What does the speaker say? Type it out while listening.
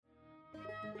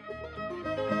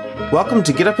Welcome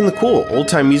to Get Up in the Cool,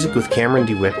 old-time music with Cameron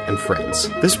DeWitt and friends.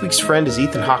 This week's friend is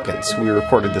Ethan Hawkins. We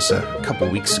recorded this a couple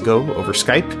weeks ago over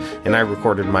Skype, and I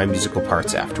recorded my musical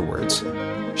parts afterwards.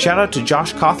 Shout out to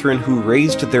Josh Cothran, who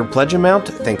raised their pledge amount.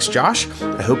 Thanks, Josh.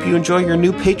 I hope you enjoy your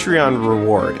new Patreon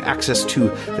reward, access to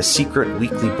the secret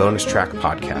weekly bonus track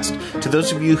podcast. To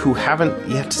those of you who haven't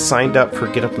yet signed up for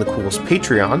Get Up in the Cool's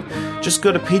Patreon, just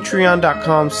go to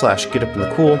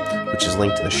patreon.com/getupinthecool, which is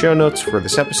linked in the show notes for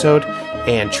this episode,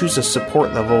 and choose a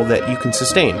support level that you can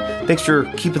sustain. Thanks for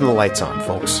keeping the lights on,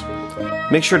 folks.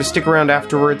 Make sure to stick around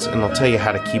afterwards, and I'll tell you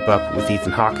how to keep up with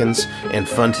Ethan Hawkins and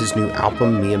fund his new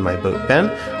album, Me and My Boat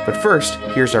Ben. But first,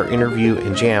 here's our interview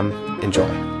and jam. Enjoy.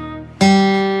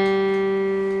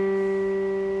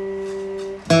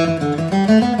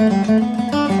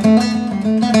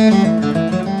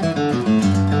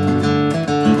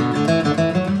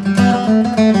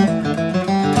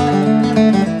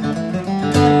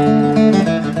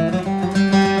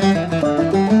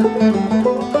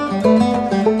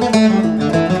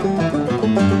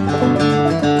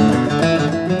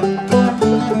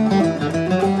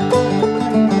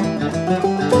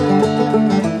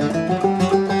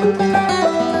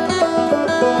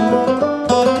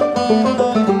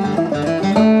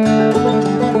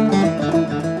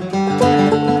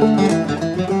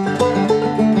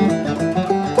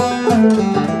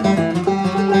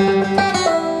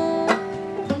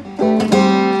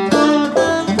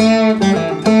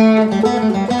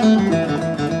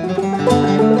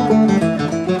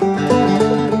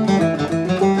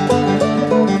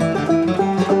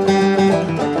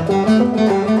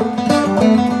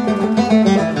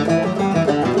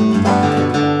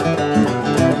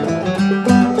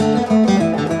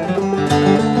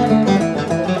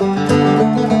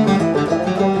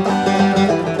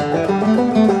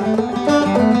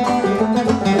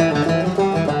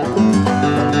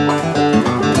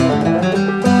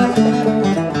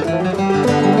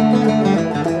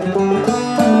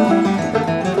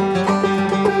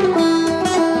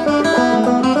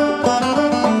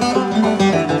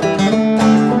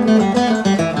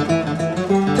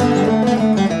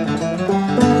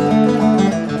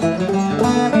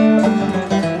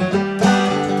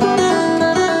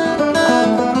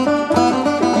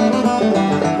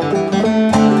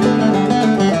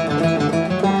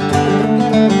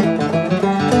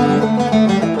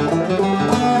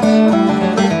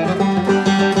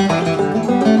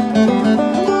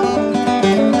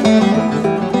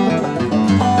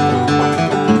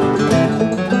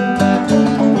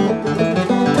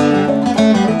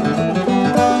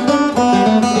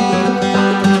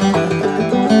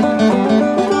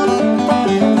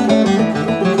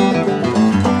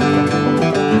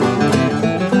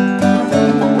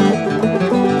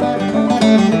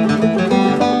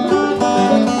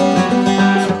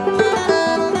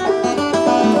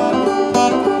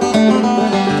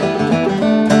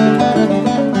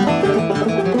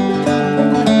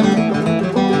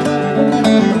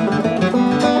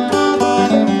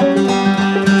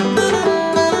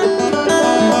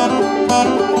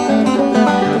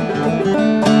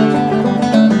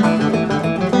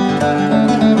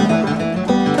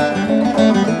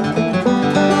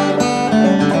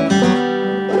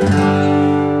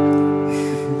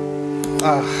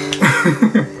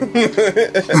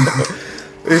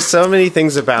 There's so many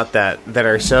things about that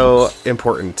are so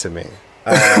important to me.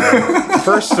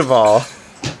 First of all,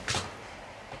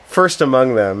 first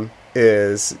among them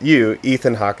is you,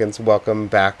 Ethan Hawkins. Welcome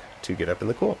back to Get Up in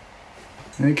the Cool.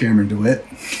 Hey, Cameron DeWitt.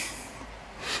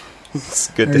 It's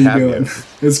good to have you.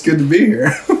 It's good to be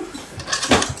here.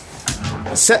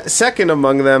 Second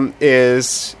among them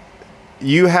is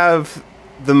you have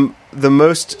the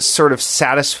most sort of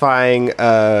satisfying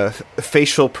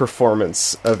facial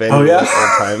performance of any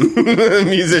all-time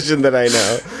musician that I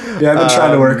know. Yeah, I've been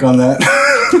trying to work on that.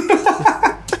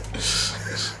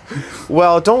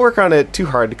 Well, don't work on it too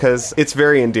hard because it's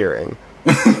very endearing.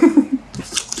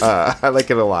 I like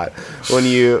it a lot when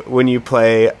you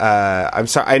play. I'm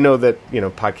sorry, I know that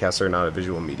podcasts are not a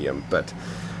visual medium, but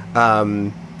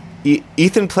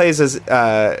Ethan plays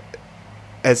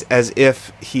as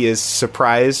if he is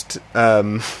surprised,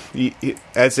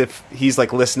 as if he's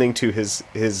like listening to his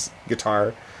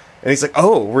guitar, and he's like,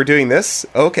 "Oh, we're doing this,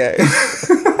 okay,"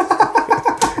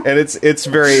 and it's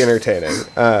very entertaining.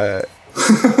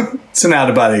 It's an out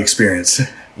of body experience.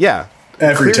 Yeah,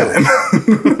 every time.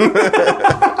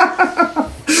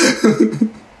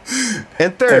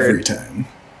 And third, every time.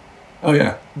 Oh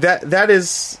yeah, that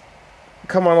is.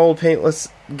 Come on, old paint. Let's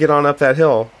get on up that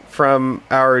hill. From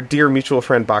our dear mutual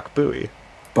friend Bach Bowie.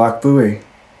 Bach Bowie.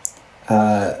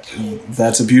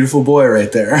 That's a beautiful boy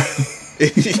right there.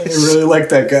 I really like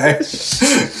that guy.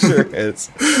 Sure is.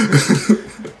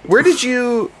 Where did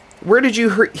you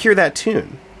hear that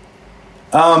tune?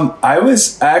 I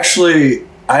actually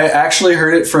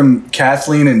heard it from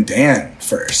Kathleen and Dan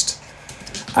first.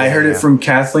 I heard it from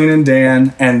Kathleen and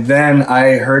Dan, and then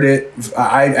I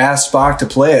asked Bach to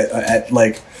play it at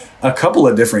like a couple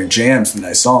of different jams that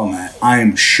I saw him at.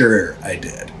 I'm sure I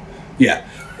did. Yeah.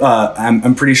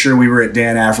 I'm pretty sure we were at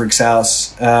Dan Afric's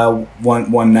house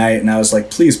one night, and I was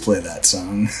like, please play that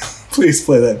song. Please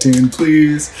play that tune,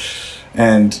 please.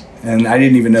 And I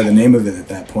didn't even know the name of it at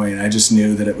that point. I just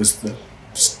knew that it was the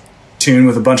tune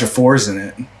with a bunch of fours in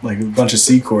it, like a bunch of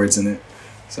C chords in it.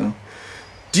 So,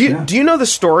 do you know the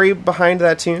story behind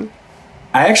that tune?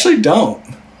 I actually don't.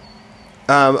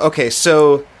 Okay,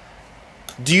 so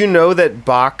do you know that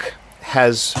Bach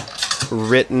has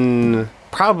written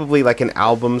probably like an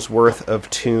album's worth of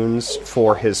tunes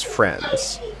for his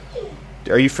friends?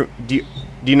 Do you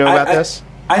know about this?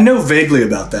 I know vaguely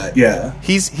about that. Yeah,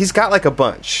 he's got like a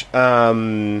bunch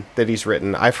that he's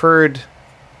written. I've heard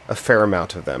a fair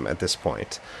amount of them at this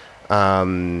point.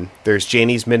 There's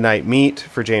Janie's Midnight Meat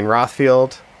for Jane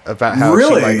Rothfield, about how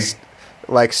she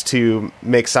likes to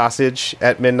make sausage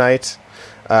at midnight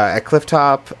at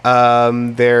Clifftop.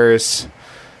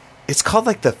 It's called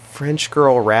like the French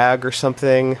Girl Rag or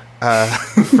something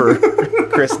for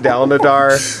Chris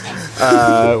Dalnadar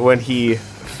when he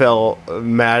fell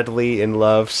madly in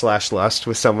love / lust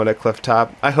with someone at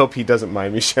Clifftop. I hope he doesn't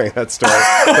mind me sharing that story.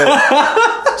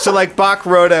 But, so like Bach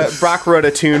wrote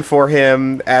a tune for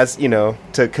him, as you know,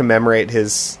 to commemorate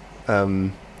his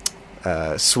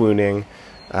swooning.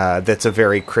 That's a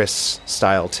very Chris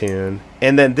style tune.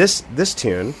 And then this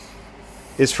tune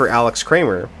is for Alex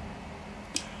Kramer.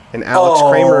 And Alex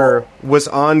Kramer was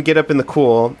on Get Up in the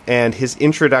Cool, and his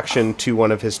introduction to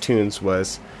one of his tunes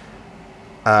was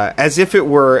as if it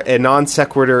were a non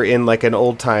sequitur in like an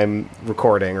old time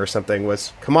recording or something,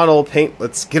 was, "Come on, old paint,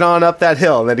 let's get on up that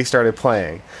hill." And then he started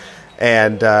playing.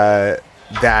 And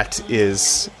that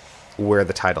is where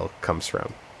the title comes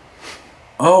from.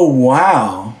 Oh,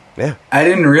 wow. Yeah. I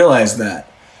didn't realize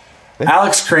that. Yeah.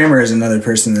 Alex Kramer is another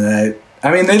person that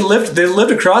I mean, they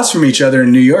lived across from each other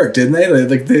in New York, didn't they?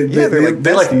 They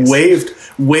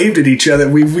waved at each other.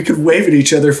 We could wave at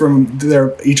each other from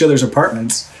each other's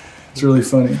apartments. It's really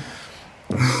funny.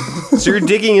 So you're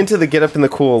digging into the Get Up in the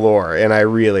Cool lore, and I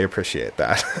really appreciate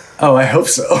that. Oh, I hope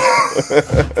so.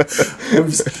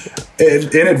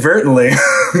 Inadvertently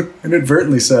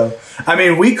so. I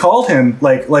mean, we called him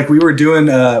like we were doing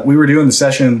the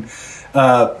session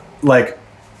like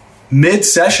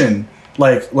mid-session,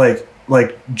 like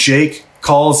Jake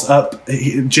calls up.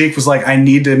 Jake was like, "I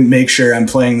need to make sure I'm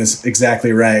playing this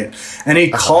exactly right," and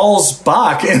he calls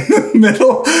Bach in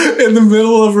the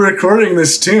middle of recording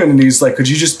this tune, and he's like, "Could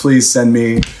you just please send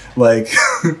me like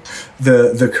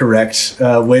the correct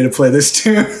way to play this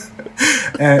tune?"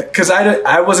 Because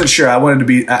I wasn't sure. I wanted to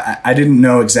be. I didn't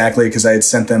know exactly, because I had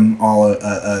sent them all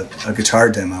a guitar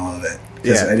demo of it.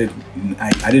 Because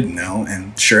I didn't know,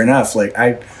 and sure enough, like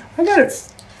I got it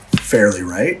fairly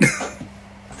right.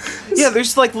 Yeah,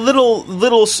 there's like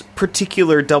little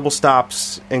particular double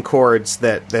stops and chords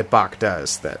that Bach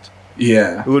does that.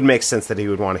 Yeah, it would make sense that he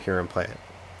would want to hear him play it.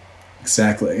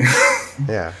 Exactly.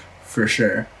 Yeah, for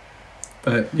sure.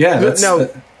 But yeah,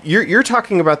 you're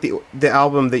talking about the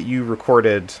album that you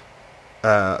recorded,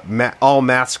 all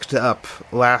masked up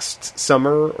last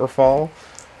summer or fall.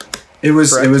 It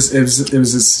was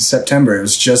September.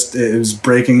 It was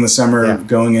breaking the summer,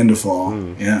 going into fall.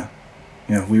 Yeah,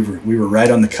 we were right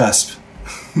on the cusp.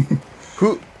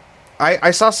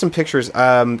 I saw some pictures.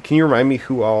 Can you remind me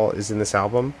who all is in this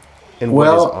album and what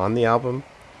is on the album?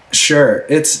 Sure.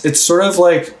 It's sort of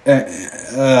like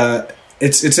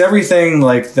it's everything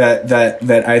like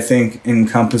that I think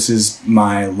encompasses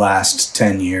my last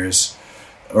 10 years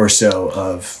or so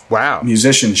of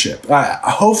musicianship.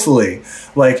 Hopefully,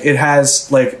 like it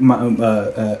has like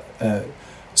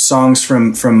songs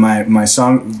from my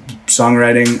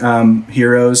songwriting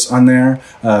heroes on there,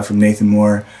 from Nathan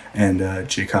Moore and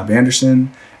Jacob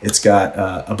Anderson. It's got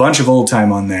a bunch of old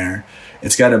time on there.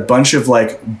 It's got a bunch of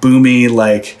like boomy,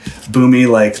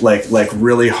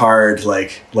 really hard,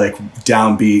 like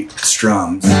downbeat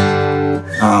strums.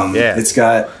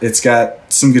 It's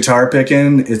got some guitar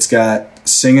picking. It's got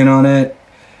singing on it.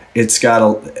 It's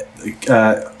got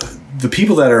the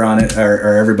people that are on it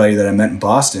are everybody that I met in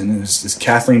Boston. It's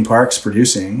Kathleen Parks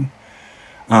producing,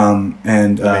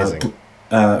 and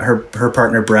her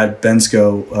partner Brad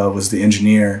Bensko was the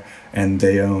engineer, and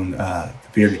they own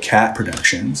Bearded Cat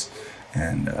Productions,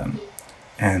 and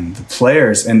and the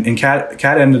players, and Kat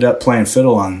ended up playing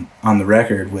fiddle on the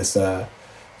record with.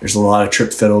 There's a lot of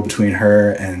trip fiddle between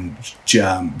her and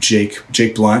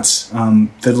Jake Blunt's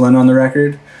fiddling on the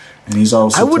record, and he's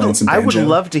also playing some banjo. I would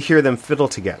love to hear them fiddle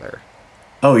together.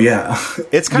 Oh yeah,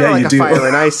 it's kind of like a Fire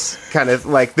and Ice kind of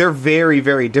like they're very,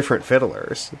 very different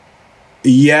fiddlers.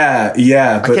 Yeah.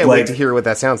 But I can't wait to hear what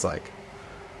that sounds like.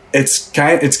 It's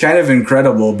kind of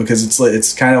incredible because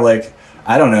it's kind of like,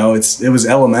 I don't know, it was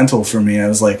elemental for me. I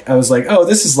was like, oh,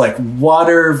 this is like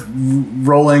water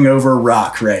rolling over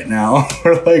rock right now.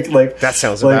 Or like that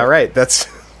sounds about right. That's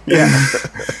yeah.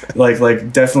 like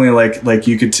definitely like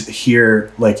you could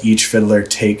hear like each fiddler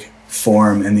take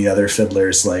form in the other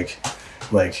fiddler's like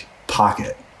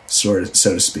pocket, sort of,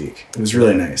 so to speak. It was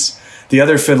really nice. The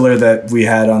other fiddler that we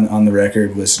had on the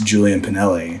record was Julian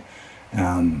Pinelli,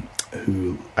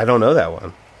 who I don't know that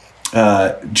one.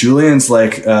 Julian's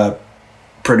like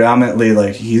predominantly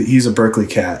like he's a Berkeley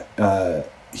cat.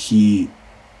 He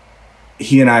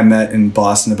and I met in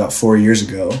Boston about 4 years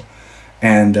ago,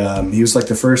 and he was like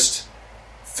the first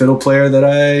fiddle player that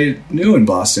I knew in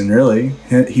Boston. Really,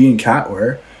 he and Kat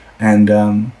were,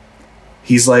 and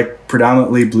he's like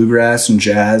predominantly bluegrass and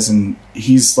jazz, and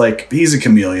he's a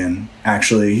chameleon.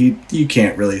 Actually, you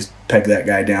can't really peg that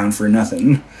guy down for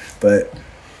nothing, but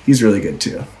he's really good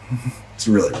too. It's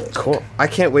really, really cool. Good. I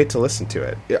can't wait to listen to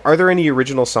it. Are there any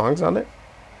original songs on it?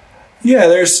 Yeah,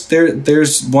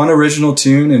 there's one original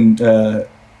tune and 2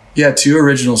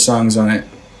 original songs on it.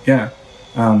 Yeah,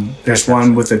 there's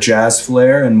one with a jazz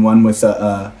flair and one with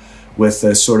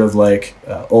a sort of like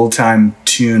old time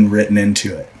tune written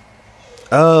into it.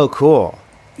 Oh, cool.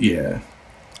 Yeah,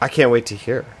 I can't wait to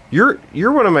hear.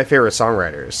 You're one of my favorite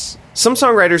songwriters. Some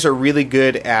songwriters are really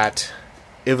good at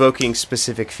evoking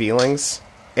specific feelings.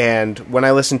 And when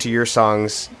I listen to your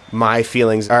songs, my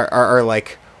feelings are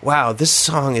like, wow, this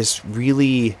song is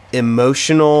really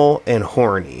emotional and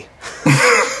horny.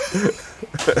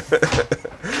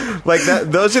 Like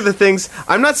that. Those are the things.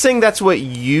 I'm not saying that's what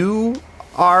you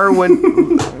are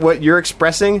when what you're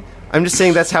expressing. I'm just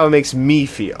saying that's how it makes me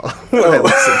feel when I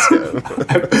listen to it.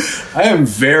 I am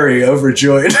very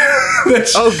overjoyed.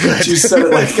 Oh, good. You said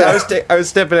it like that. I was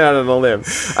stepping out on a limb.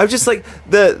 I'm just like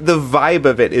the vibe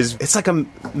of it is. It's like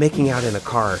I'm making out in a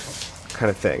car, kind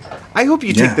of thing. I hope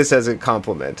you take this as a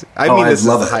compliment. I mean this is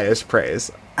the highest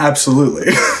praise.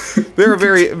 Absolutely. There are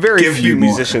very, very few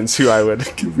musicians who I would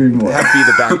Give me more. have be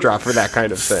the backdrop for that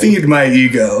kind of thing. Feed my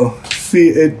ego.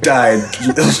 It died.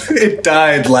 It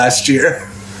died last year.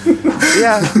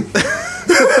 Yeah.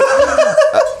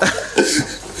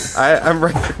 I'm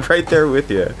right there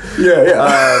with you.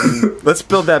 Yeah. Let's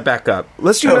build that back up.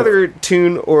 Let's do another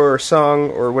tune or song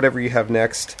or whatever you have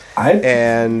next.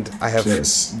 And I have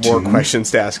more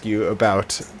questions to ask you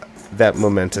about that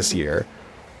momentous year.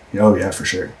 Oh, yeah, for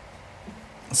sure.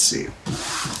 Let's see.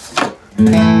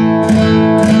 Have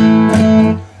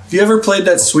you ever played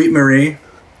that Sweet Marie?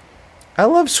 I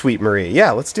love Sweet Marie.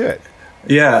 Yeah, let's do it.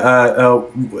 Yeah.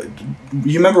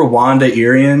 You remember Wanda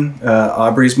Irian,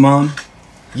 Aubrey's mom?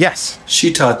 Yes.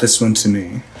 She taught this one to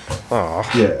me. Oh.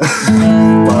 Yeah.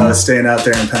 While I was staying out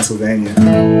there in Pennsylvania.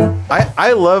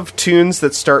 I love tunes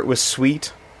that start with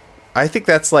sweet. I think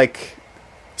that's like...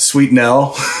 Sweet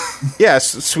Nell. Yeah,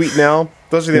 Sweet Nell.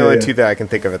 Those are the only two that I can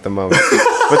think of at the moment.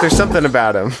 But there's something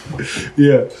about them.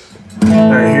 Yeah.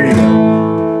 All right, here you go.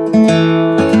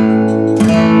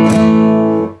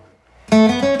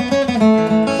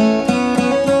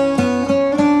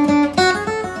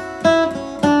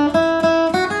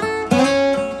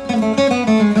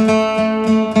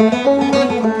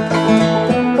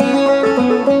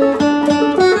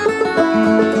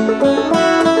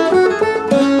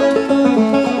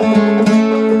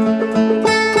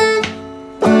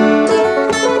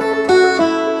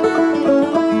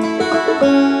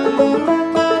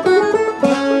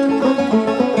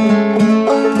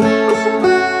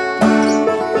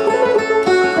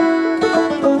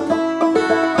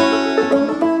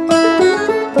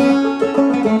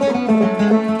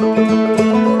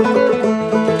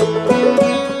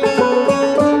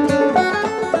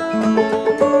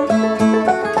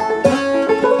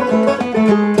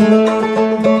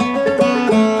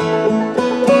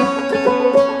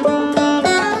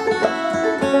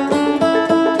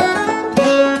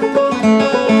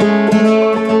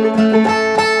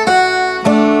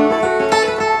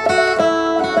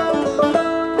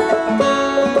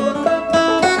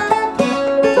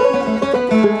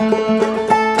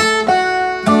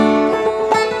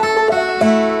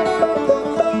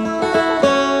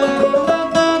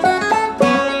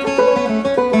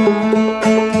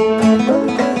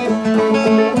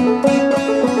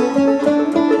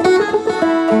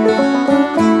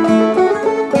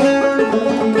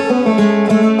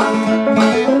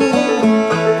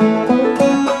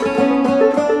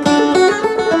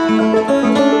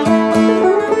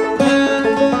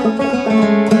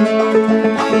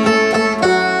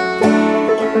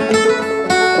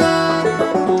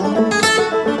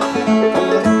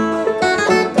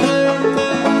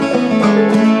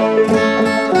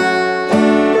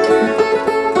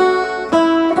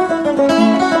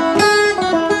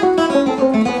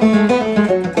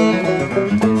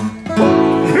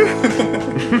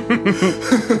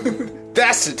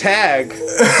 That's the tag.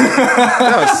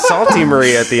 That was Salty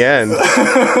Marie at the end.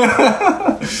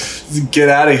 Get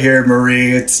out of here,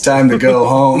 Marie. It's time to go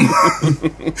home.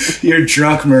 You're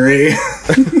drunk, Marie.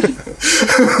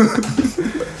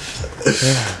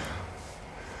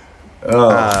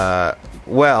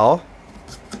 Well,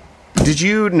 did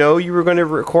you know you were going to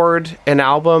record an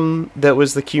album that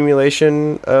was the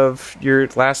accumulation of your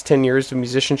last 10 years of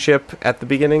musicianship at the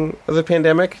beginning of the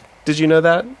pandemic? Did you know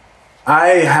that? I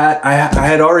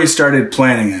had already started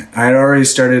planning it. I had already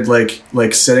started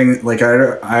like setting, like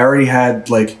I already had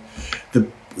like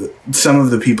some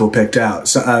of the people picked out.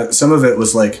 So, some of it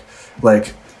was like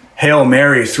Hail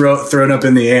Mary thrown up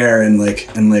in the air and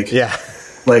Yeah.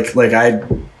 Like I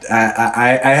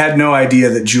had no idea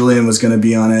that Julian was going to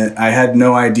be on it. I had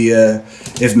no idea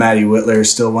if Maddie Whitler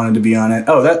still wanted to be on it.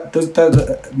 Oh,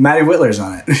 that Maddie Whitler's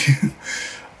on it.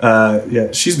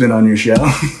 Yeah, she's been on your show.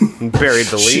 Buried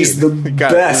the lead. She's the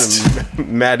best.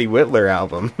 Maddie Whitler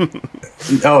album.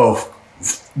 Oh,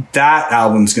 that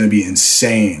album's going to be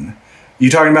insane. You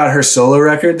talking about her solo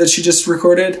record that she just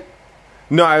recorded?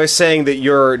 No, I was saying that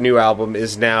your new album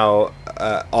is now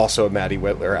also a Maddie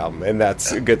Whitler album, and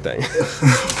that's a good thing.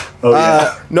 Oh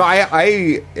yeah. No,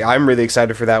 I'm really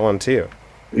excited for that one too.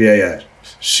 Yeah.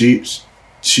 She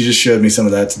just showed me some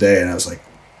of that today, and I was like,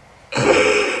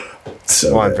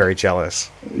 so. Oh, I'm very jealous.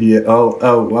 Yeah.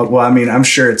 Oh. Well, I mean, I'm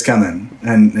sure it's coming,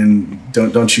 and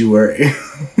don't you worry.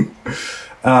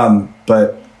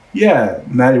 But. Yeah,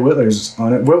 Maddie Whitler's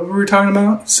on it. What were we talking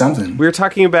about? Something. We were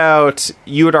talking about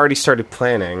you had already started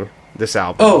planning this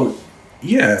album. Oh,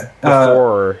 yeah.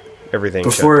 Before everything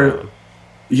shut down.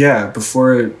 Yeah,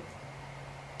 before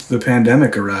the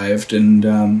pandemic arrived. And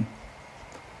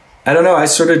I don't know, I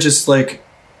sort of just like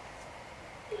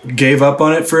gave up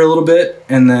on it for a little bit.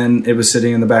 And then it was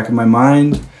sitting in the back of my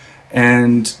mind.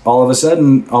 And all of a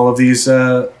sudden, all of these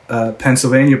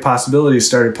Pennsylvania possibilities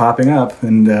started popping up.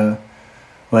 And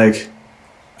like,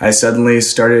 I suddenly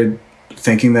started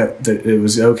thinking that it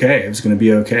was okay. It was going to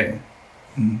be okay.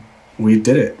 And we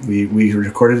did it. We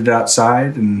recorded it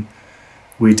outside, and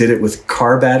we did it with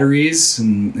car batteries.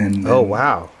 And oh,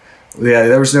 wow. Yeah,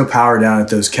 there was no power down at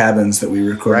those cabins that we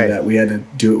recorded at. We had to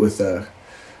do it with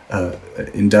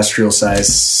industrial size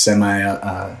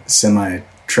semi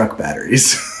truck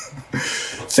batteries.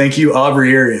 Thank you,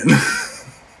 Aubrey Arian.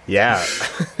 Yeah,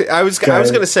 I was going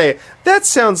to say that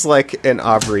sounds like an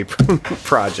Aubrey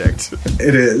project.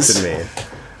 It is to me.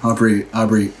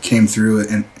 Aubrey came through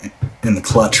in the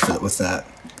clutch with that.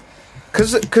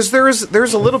 Because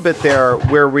there's a little bit there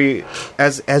where we,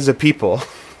 as a people,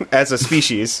 as a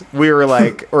species, we were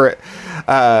like,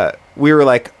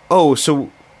 oh,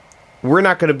 so we're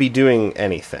not going to be doing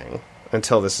anything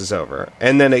until this is over,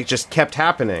 and then it just kept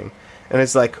happening, and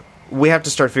it's like we have to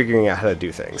start figuring out how to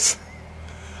do things.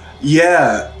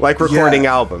 Yeah, like recording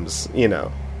albums, you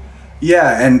know.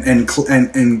 Yeah, and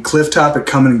Cliff Top had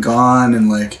come and gone,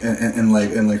 and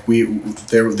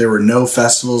there were no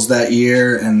festivals that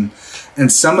year, and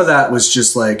some of that was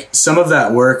just like some of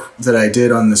that work that I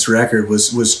did on this record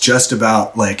was just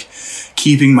about like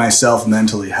keeping myself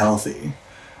mentally healthy.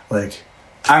 Like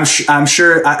I'm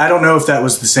sure I don't know if that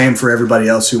was the same for everybody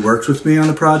else who worked with me on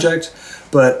the project,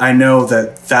 but I know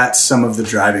that that's some of the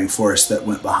driving force that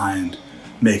went behind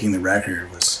making the record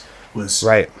was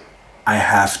right. I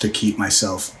have to keep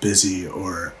myself busy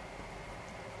or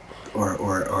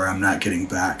I'm not getting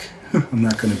back. I'm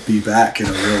not going to be back in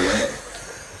a real way.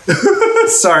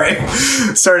 Sorry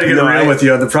to get real with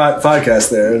you on the podcast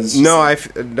there.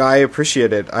 I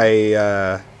appreciate it.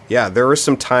 There were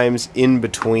some times in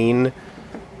between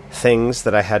things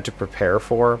that I had to prepare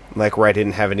for, like where I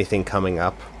didn't have anything coming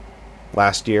up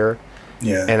last year.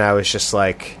 Yeah. And I was just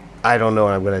like, I don't know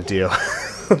what I'm going to do.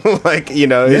 Like, you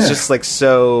know, it's just like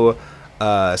so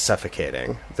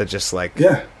suffocating that just like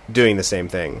doing the same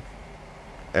thing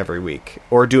every week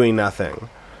or doing nothing.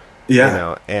 Yeah. You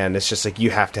know, and it's just like you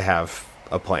have to have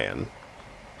a plan.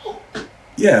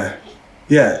 Yeah.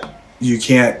 Yeah. You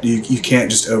can't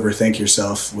just overthink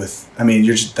yourself with, I mean,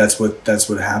 that's what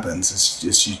happens. It's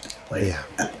just you, like,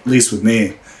 at least with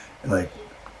me, like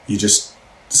you just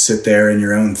sit there in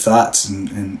your own thoughts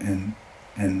and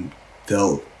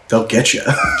they'll get you.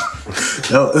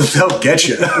 they'll get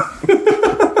you.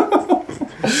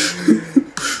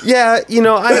 Yeah, you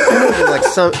know, I know that, like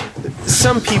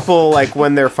some people, like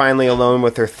when they're finally alone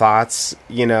with their thoughts,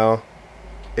 you know,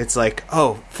 it's like,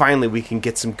 oh, finally we can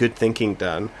get some good thinking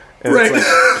done. And it's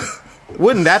like,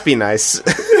 wouldn't that be nice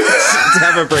to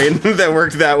have a brain that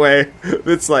worked that way?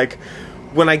 It's like,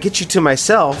 when I get you to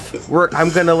myself, I'm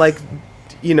gonna like,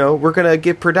 you know, we're gonna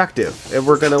get productive and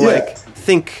we're gonna like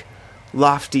think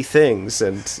lofty things,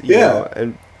 and you know,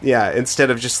 and instead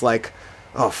of just like,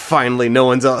 oh, finally no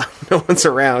one's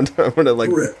around, I'm gonna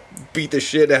like beat the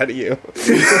shit out of you.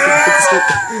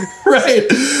 Right.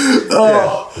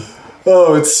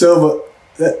 Oh, it's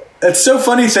so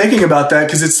funny thinking about that,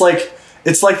 because it's like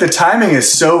the timing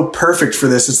is so perfect for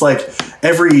this. It's like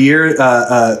every year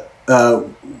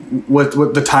what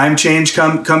the time change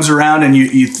comes around, and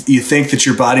you think that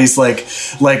your body's like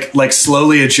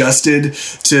slowly adjusted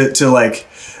to like,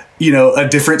 you know, a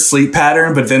different sleep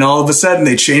pattern, but then all of a sudden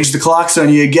they change the clocks on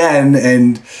you again,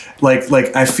 and like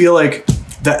I feel like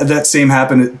that same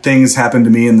things happened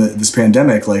to me in this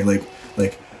pandemic. Like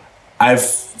I've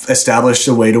established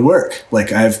a way to work.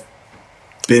 Like I've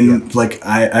been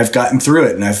I've gotten through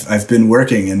it, and I've been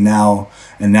working, and now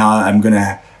I'm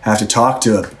gonna have to talk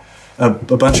to a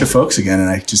bunch of folks again, and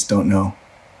I just don't know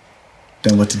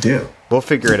what to do. We'll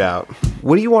figure it out.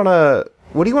 What do you want to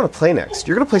play next?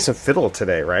 You're gonna play some fiddle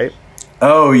today, right?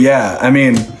 Oh yeah. I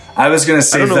mean, I was gonna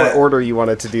say, I don't know what order you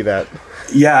wanted to do that.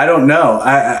 Yeah, I don't know.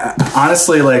 I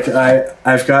honestly, like,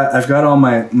 I've got all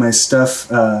my stuff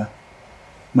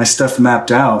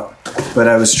mapped out, but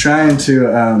I was trying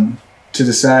to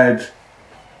decide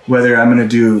whether I'm going to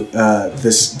do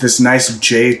this nice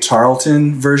Jay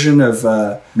Tarleton version of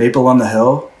Maple on the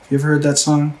Hill. You ever heard that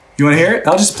song? You want to hear it?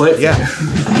 I'll just play it. Yeah,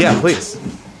 yeah, please.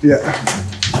 Yeah.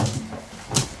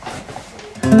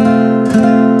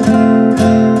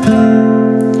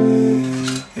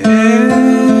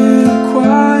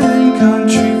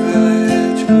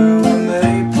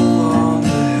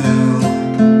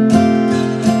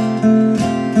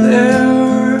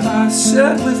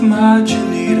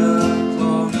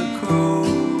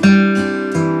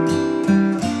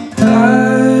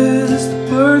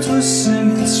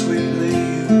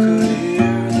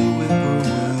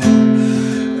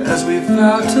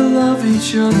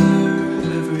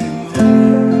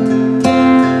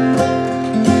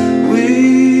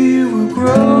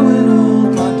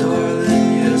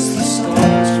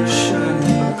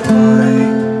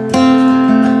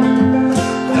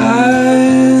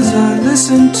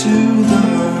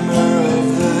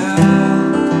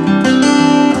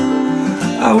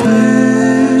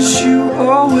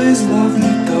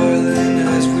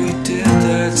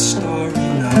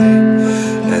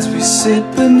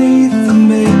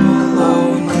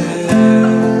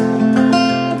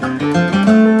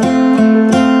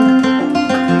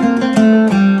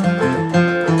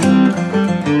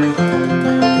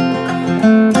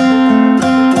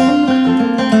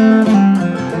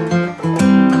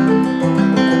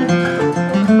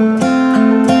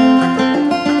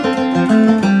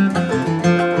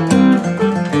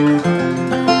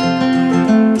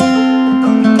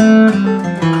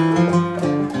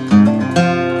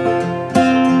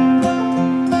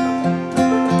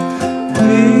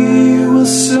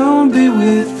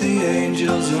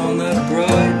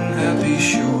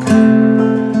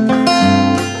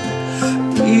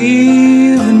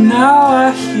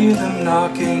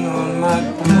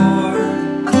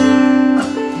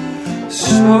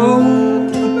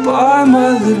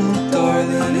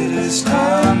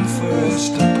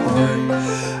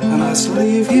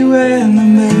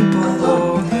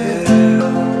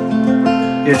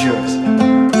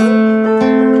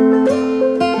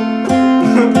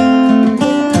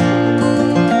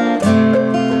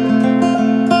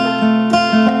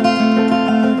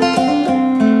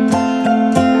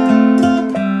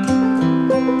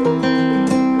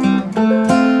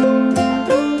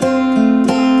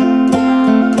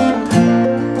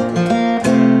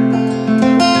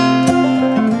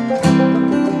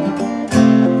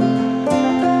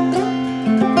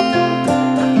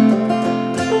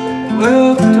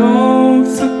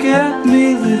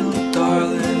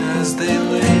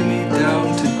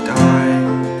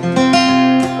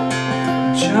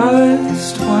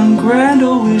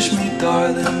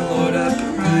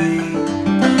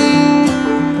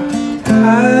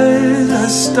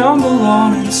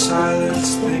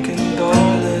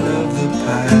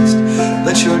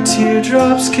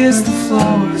 Teardrops kiss the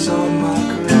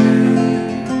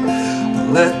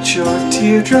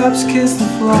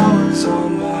flowers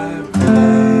on my grave.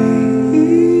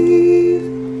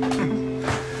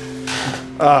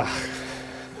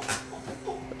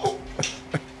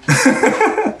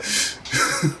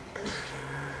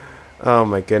 Oh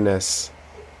my goodness.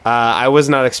 I was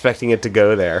not expecting it to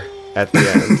go there at the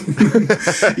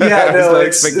end. Yeah, I was not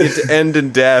expecting it to end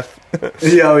in death.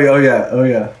 Oh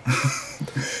yeah.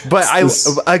 But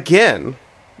again,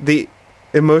 the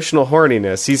emotional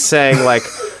horniness. He's saying, like,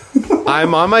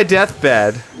 I'm on my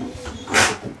deathbed,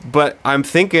 but I'm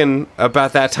thinking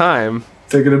about that time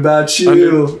Thinking about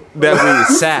you. That we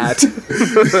sat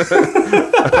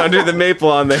under the maple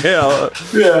on the hill.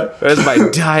 Yeah. That is my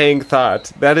dying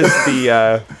thought. That is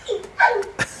the...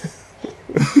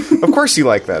 Of course you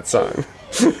like that song.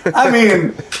 I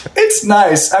mean, it's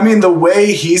nice. I mean, the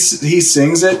way he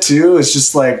sings it, too, is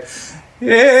just like...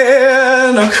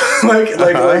 Yeah, like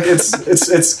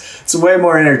it's way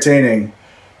more entertaining.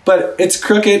 But it's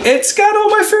crooked. It's got all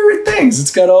my favorite things.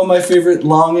 It's got all my favorite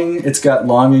longing. It's got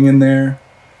longing in there.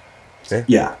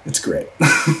 Yeah, it's great.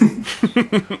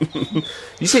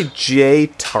 You say Jay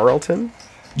Tarleton?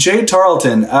 Jay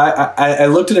Tarleton. I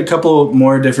looked at a couple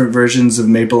more different versions of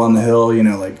Maple on the Hill. You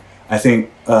know, like I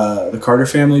think the Carter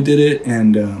Family did it,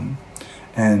 and the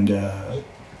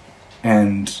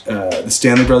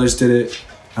Stanley Brothers did it.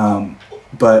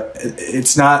 But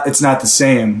it's not the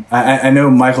same. I know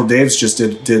Michael Daves just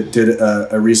did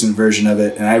a recent version of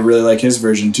it, and I really like his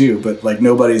version too. But like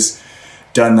nobody's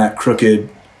done that crooked,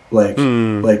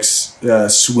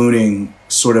 swooning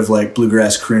sort of like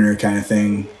bluegrass crooner kind of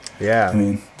thing. Yeah, I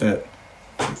mean that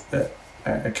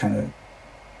I kind of,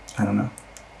 I don't know,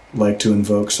 like to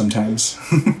invoke sometimes.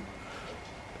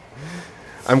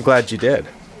 I'm glad you did.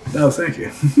 Oh, thank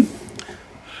you.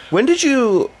 When did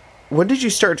you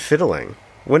start fiddling?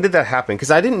 When did that happen? Because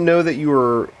I didn't know that you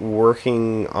were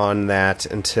working on that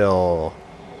until...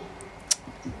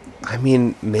 I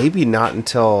mean, maybe not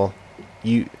until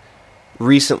you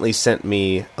recently sent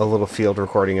me a little field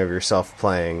recording of yourself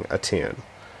playing a tune.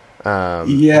 Yeah.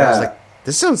 And I was like,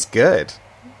 this sounds good.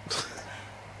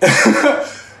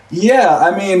 Yeah,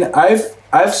 I mean,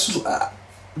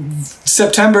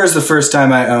 September is the first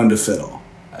time I owned a fiddle.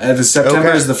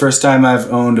 September is the first time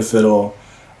I've owned a fiddle,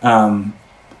 and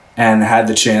had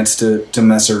the chance to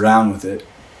mess around with it.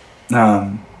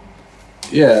 I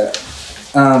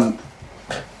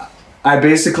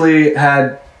basically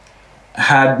had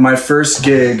my first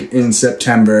gig in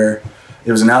September.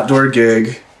 It was an outdoor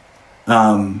gig,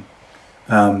 in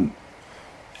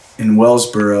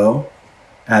Wellsboro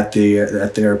at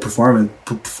their performing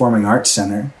arts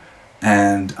center.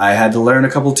 And I had to learn a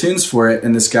couple tunes for it,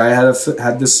 and this guy had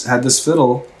this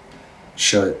fiddle.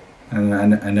 Show it, and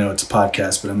I know it's a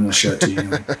podcast, but I'm going to show it to you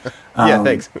anyway. Yeah,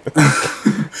 thanks.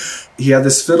 He had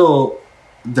this fiddle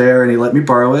there, and he let me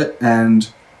borrow it, and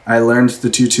I learned the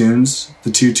two tunes.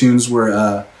 The two tunes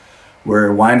were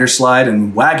Winder Slide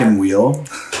and Wagon Wheel.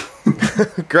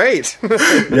 Great.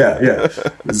 Yeah.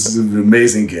 This is an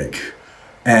amazing gig,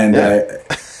 and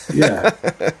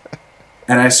and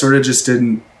I sort of just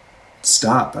didn't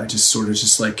stop. I just sort of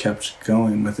just like kept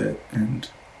going with it, and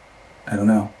I don't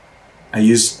know. I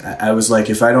was like,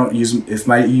 if I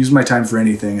use my time for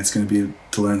anything, it's going to be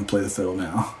to learn to play the fiddle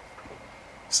now.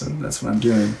 So that's what I'm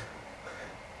doing.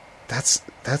 That's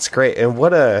great. And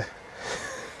what a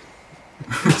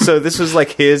so this was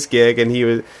like his gig, and he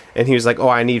was like, oh,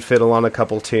 I need fiddle on a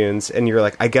couple tunes, and you're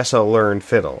like, I guess I'll learn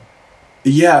fiddle.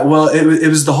 Yeah, well, it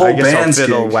was the whole I guess band's I'll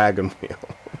fiddle gig. Wagon Wheel.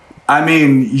 I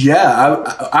mean, yeah,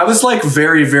 I was like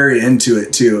very, very into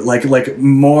it too. Like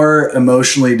more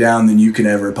emotionally down than you can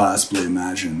ever possibly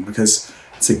imagine, because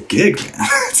it's a gig, man.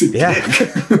 It's a gig.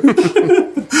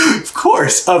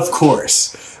 Of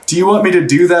course. Do you want me to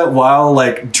do that while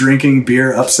like drinking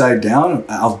beer upside down?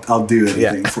 I'll do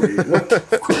anything for you.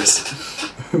 Of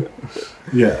course.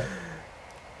 Yeah.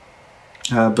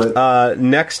 But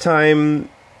next time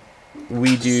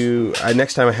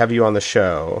I have you on the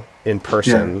show in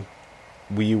person,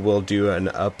 we will do an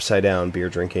upside down beer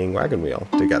drinking wagon wheel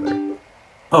together.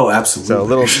 Oh, absolutely. So a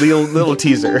little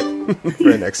teaser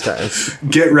for next time.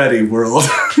 Get ready, world.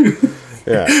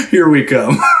 Yeah. Here we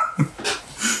come.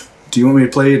 Do you want me to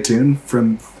play a tune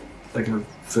from like a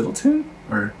fiddle tune?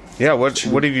 Or yeah, what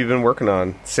have you been working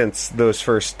on since those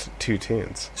first two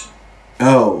tunes?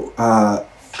 Oh,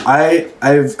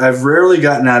 I've rarely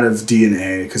gotten out of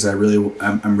D&A because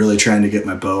I'm really trying to get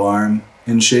my bow arm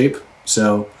in shape.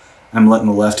 So I'm letting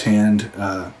the left hand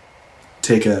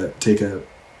take a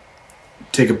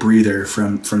breather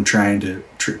from trying to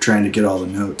get all the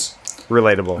notes.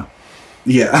 Relatable.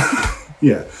 Yeah.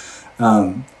 Yeah.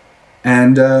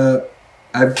 And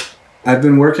I've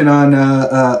been working on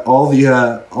all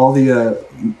the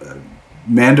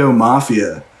Mando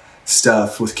Mafia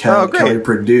stuff with Kelly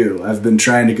Purdue. I've been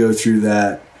trying to go through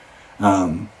that,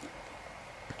 and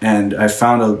I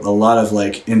found a lot of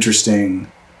like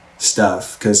interesting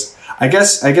stuff, because I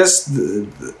guess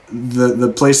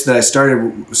the place that I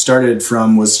started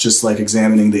from was just like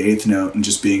examining the eighth note and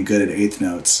just being good at eighth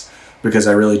notes, because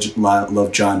I really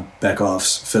love John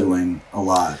Beckhoff's fiddling a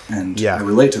lot, and I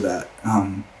relate to that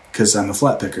because I'm a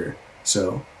flat picker.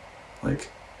 So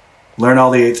like learn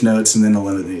all the eighth notes and then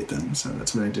eliminate them. So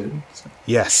that's what I did. So.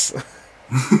 Yes.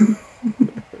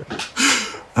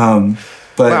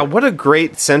 But wow, what a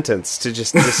great sentence to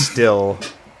just distill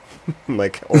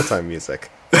like old-time music.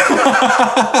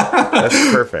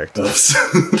 That's perfect.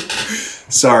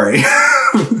 Sorry.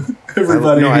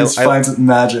 Everybody finds it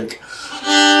magic.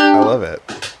 I love it.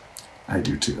 I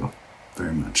do too.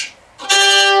 Very much.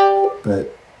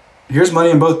 But here's Money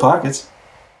in Both Pockets.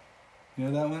 You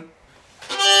know that one?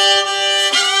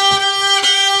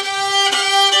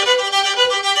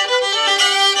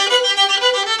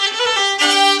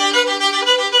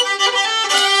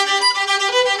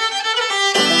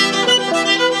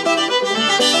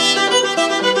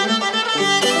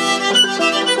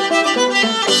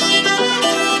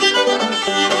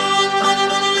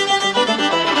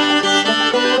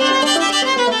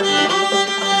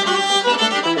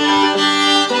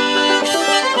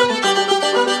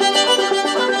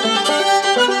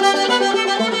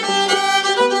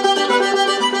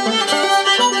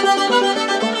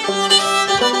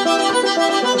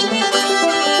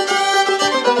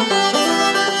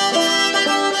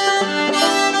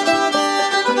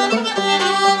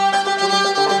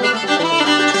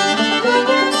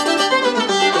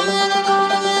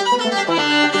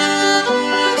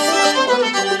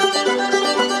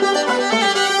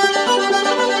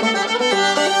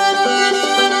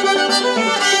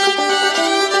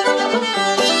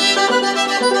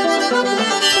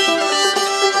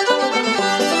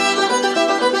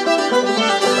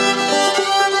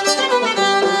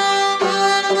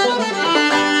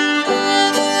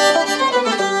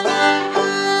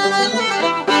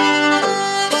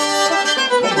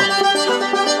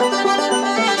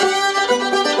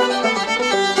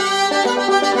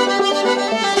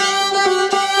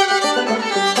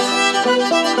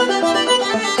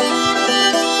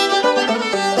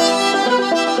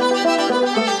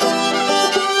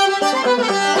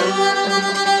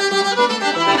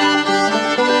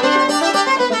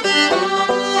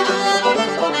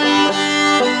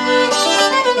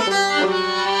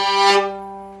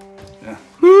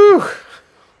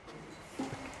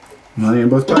 Money in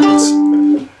Both Pockets.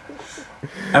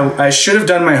 I should have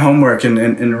done my homework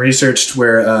and researched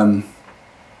where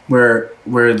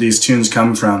these tunes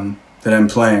come from that I'm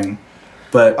playing,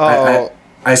 but I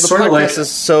sort of like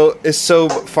is so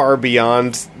far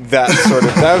beyond that sort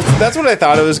of. That's what I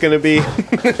thought it was going to be at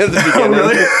the beginning.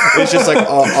 Really? It's just like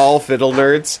all fiddle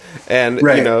nerds, and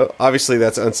right. You know, obviously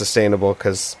that's unsustainable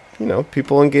because you know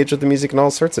people engage with the music in all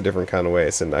sorts of different kind of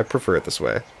ways, and I prefer it this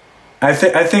way. I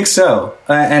think so,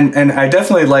 and I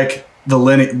definitely like the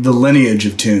lineage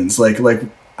of tunes. Like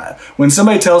when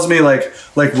somebody tells me like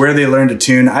where they learned a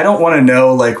tune, I don't want to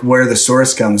know like where the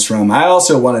source comes from. I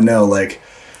also want to know like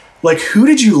who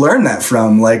did you learn that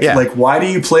from? Like why do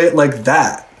you play it like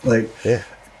that? Like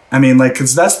I mean like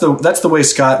because that's the way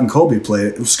Scott and Colby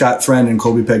played it. Scott Friend and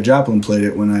Colby Peg Joplin played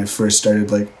it when I first started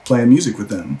like playing music with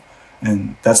them,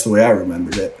 and that's the way I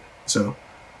remembered it. So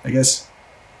I guess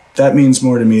that means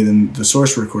more to me than the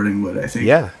source recording would, I think.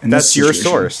 Yeah, and that's your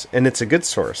source, and it's a good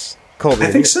source. Colby,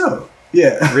 I think so.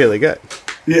 Yeah. Really good.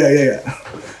 Yeah,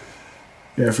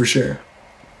 for sure.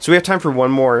 So we have time for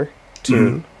one more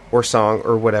tune or song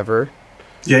or whatever.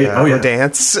 Yeah. Or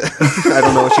dance. I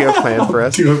don't know what you have planned for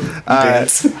us.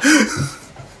 Dance.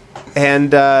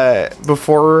 And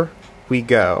before we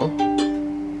go,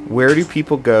 where do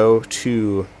people go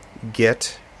to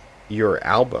get your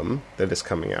album that is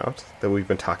coming out that we've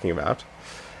been talking about?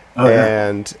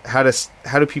 And how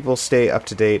do people stay up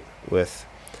to date with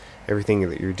everything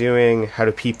that you're doing? How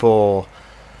do people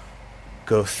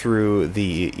go through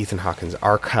the Ethan Hawkins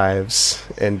archives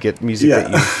and get music that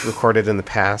you've recorded in the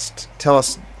past? Tell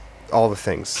us all the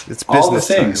things. It's business all the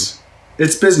things. time.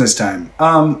 It's business time.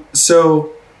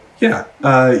 So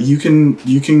you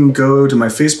can go to my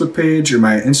Facebook page or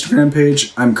my Instagram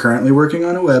page. I'm currently working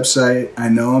on a website. I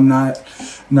know I'm not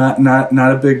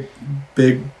a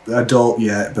big adult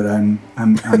yet, but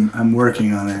I'm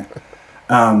working on it.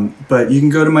 But you can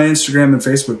go to my Instagram and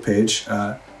Facebook page.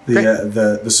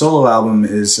 The solo album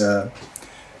is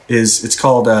it's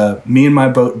called Me and My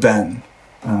Boat Ben.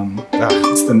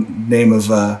 It's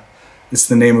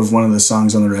the name of one of the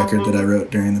songs on the record that I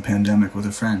wrote during the pandemic with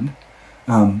a friend.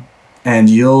 And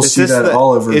you'll see that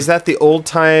all over. Is that the old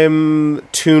time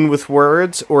tune with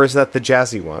words, or is that the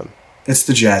jazzy one? It's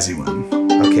the jazzy one.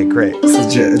 Okay, great.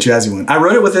 It's the jazzy one. I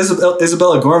wrote it with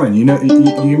Isabella Gorman. You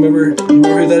remember who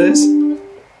that is?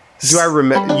 Do I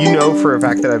remember? You know for a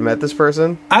fact that I've met this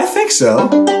person? I think so.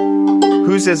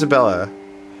 Who's Isabella?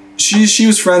 She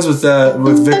was friends with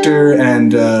Victor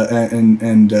and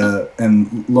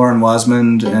Lauren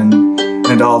Wasmond and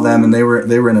and all them, and they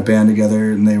were in a band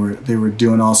together, and they were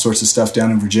doing all sorts of stuff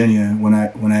down in Virginia when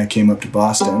I came up to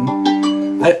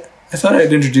Boston. I thought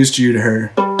I'd introduced you to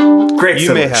her. Great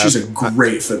fiddler. She's a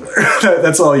great fiddler.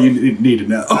 That's all you need to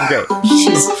know. Okay.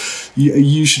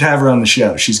 You should have her on the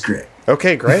show. She's great.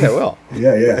 Okay, great. I will.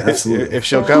 Yeah, absolutely. If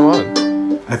she'll come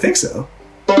on. I think so.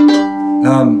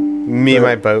 Me and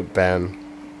my boat, Ben.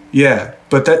 Yeah,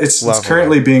 but it's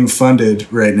currently being funded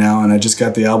right now, and I just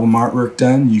got the album artwork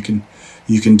done. You can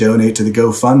donate to the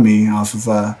GoFundMe off of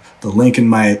the link in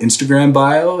my Instagram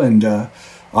bio and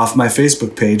off my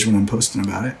Facebook page when I'm posting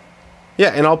about it.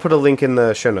 Yeah, and I'll put a link in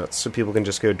the show notes so people can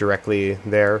just go directly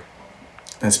there.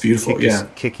 That's beautiful.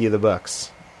 Kick you the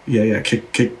bucks. Yeah.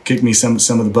 Kick me some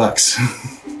of the bucks.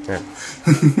 Yeah.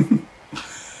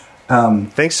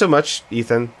 Thanks so much,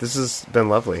 Ethan. This has been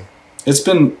lovely. It's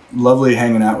been lovely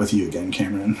hanging out with you again,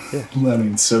 Cameron. Yeah. I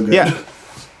mean, it's so good. Yeah.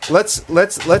 Let's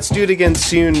do it again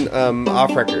soon,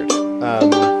 off record.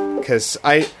 Because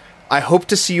I hope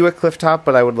to see you at Clifftop,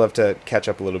 but I would love to catch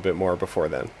up a little bit more before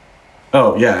then.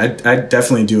 Oh yeah, I'd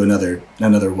definitely do another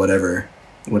whatever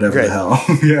the hell.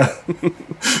 Yeah.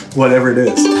 Whatever it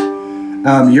is.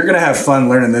 You're gonna have fun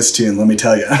learning this tune, let me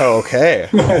tell you. Oh, okay.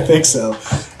 I think so.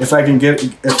 If I can get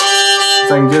it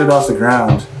off the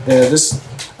ground. Yeah, this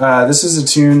is a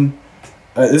tune.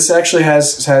 This actually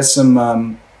has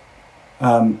some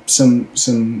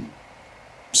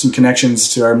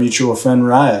connections to our mutual friend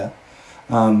Raya.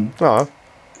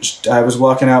 I was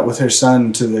walking out with her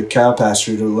son to the cow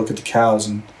pasture to look at the cows,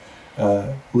 and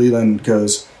Leland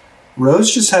goes,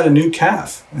 "Rose just had a new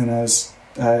calf," and I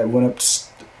went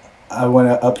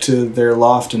up to their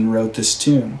loft and wrote this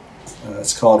tune.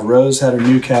 It's called "Rose Had Her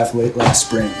New Calf Late Last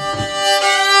Spring."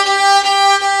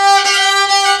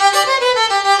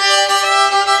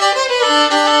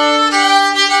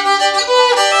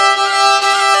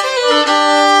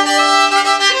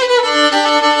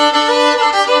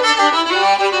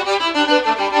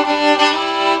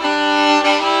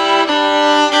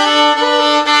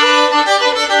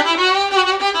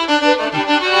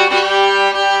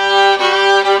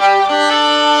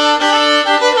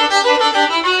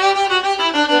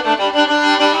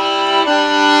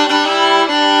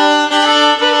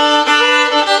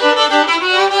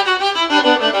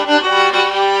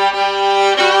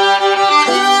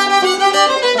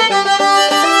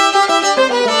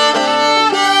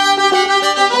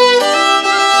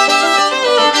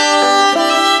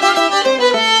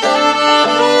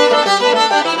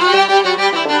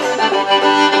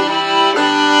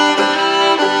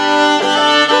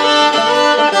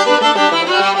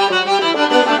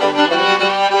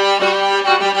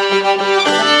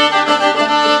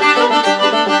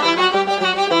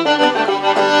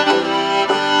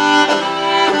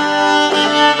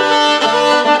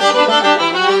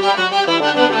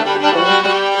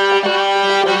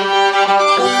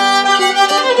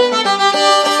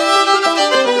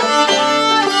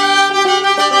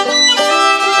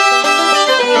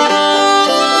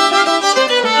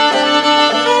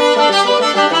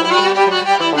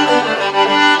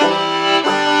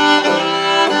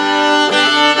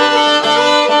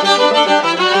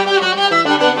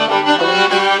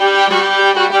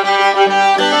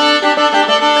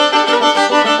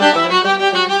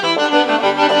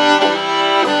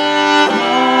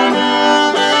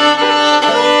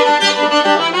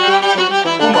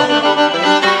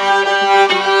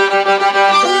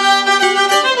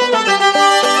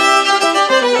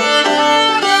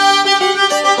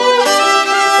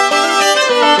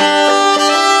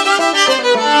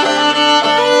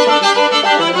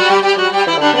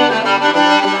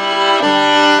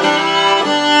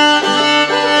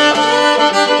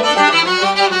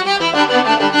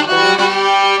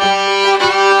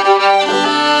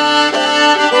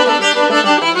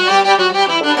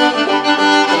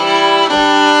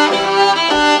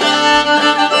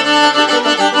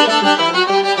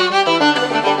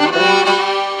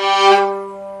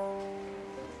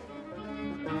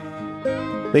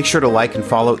 Make sure to like and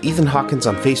follow Ethan Hawkins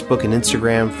on Facebook and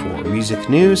Instagram for music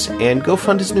news, and go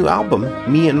fund his new album,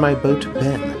 Me and My Boat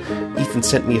Ben. Ethan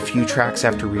sent me a few tracks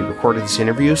after we recorded this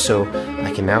interview, so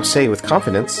I can now say with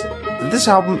confidence that this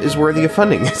album is worthy of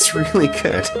funding. It's really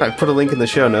good. I put a link in the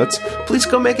show notes. Please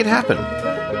go make it happen.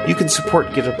 You can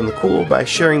support Get Up in the Cool by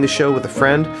sharing the show with a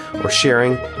friend, or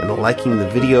sharing and liking the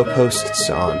video posts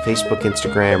on Facebook,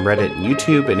 Instagram, Reddit, and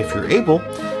YouTube. And if you're able,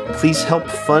 please help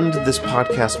fund this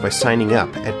podcast by signing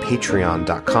up at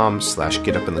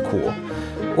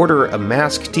patreon.com/getupinthecool. Order a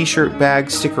mask, t-shirt,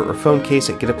 bag, sticker, or phone case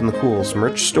at Get Up in the Cool's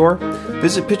merch store.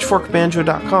 Visit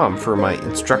pitchforkbanjo.com for my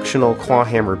instructional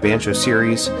clawhammer banjo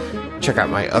series. Check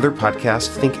out my other podcast,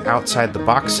 Think Outside the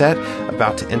Box Set,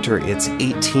 about to enter its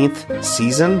 18th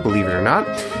season, believe it or not.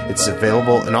 It's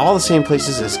available in all the same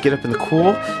places as Get Up in the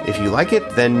Cool. If you like it,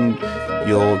 then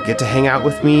you'll get to hang out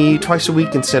with me twice a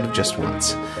week instead of just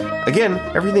once. Again,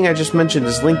 everything I just mentioned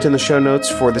is linked in the show notes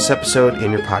for this episode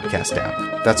in your podcast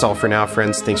app. That's all for now,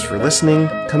 friends. Thanks for listening.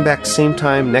 Come back same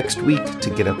time next week to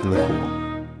Get Up in the Cool.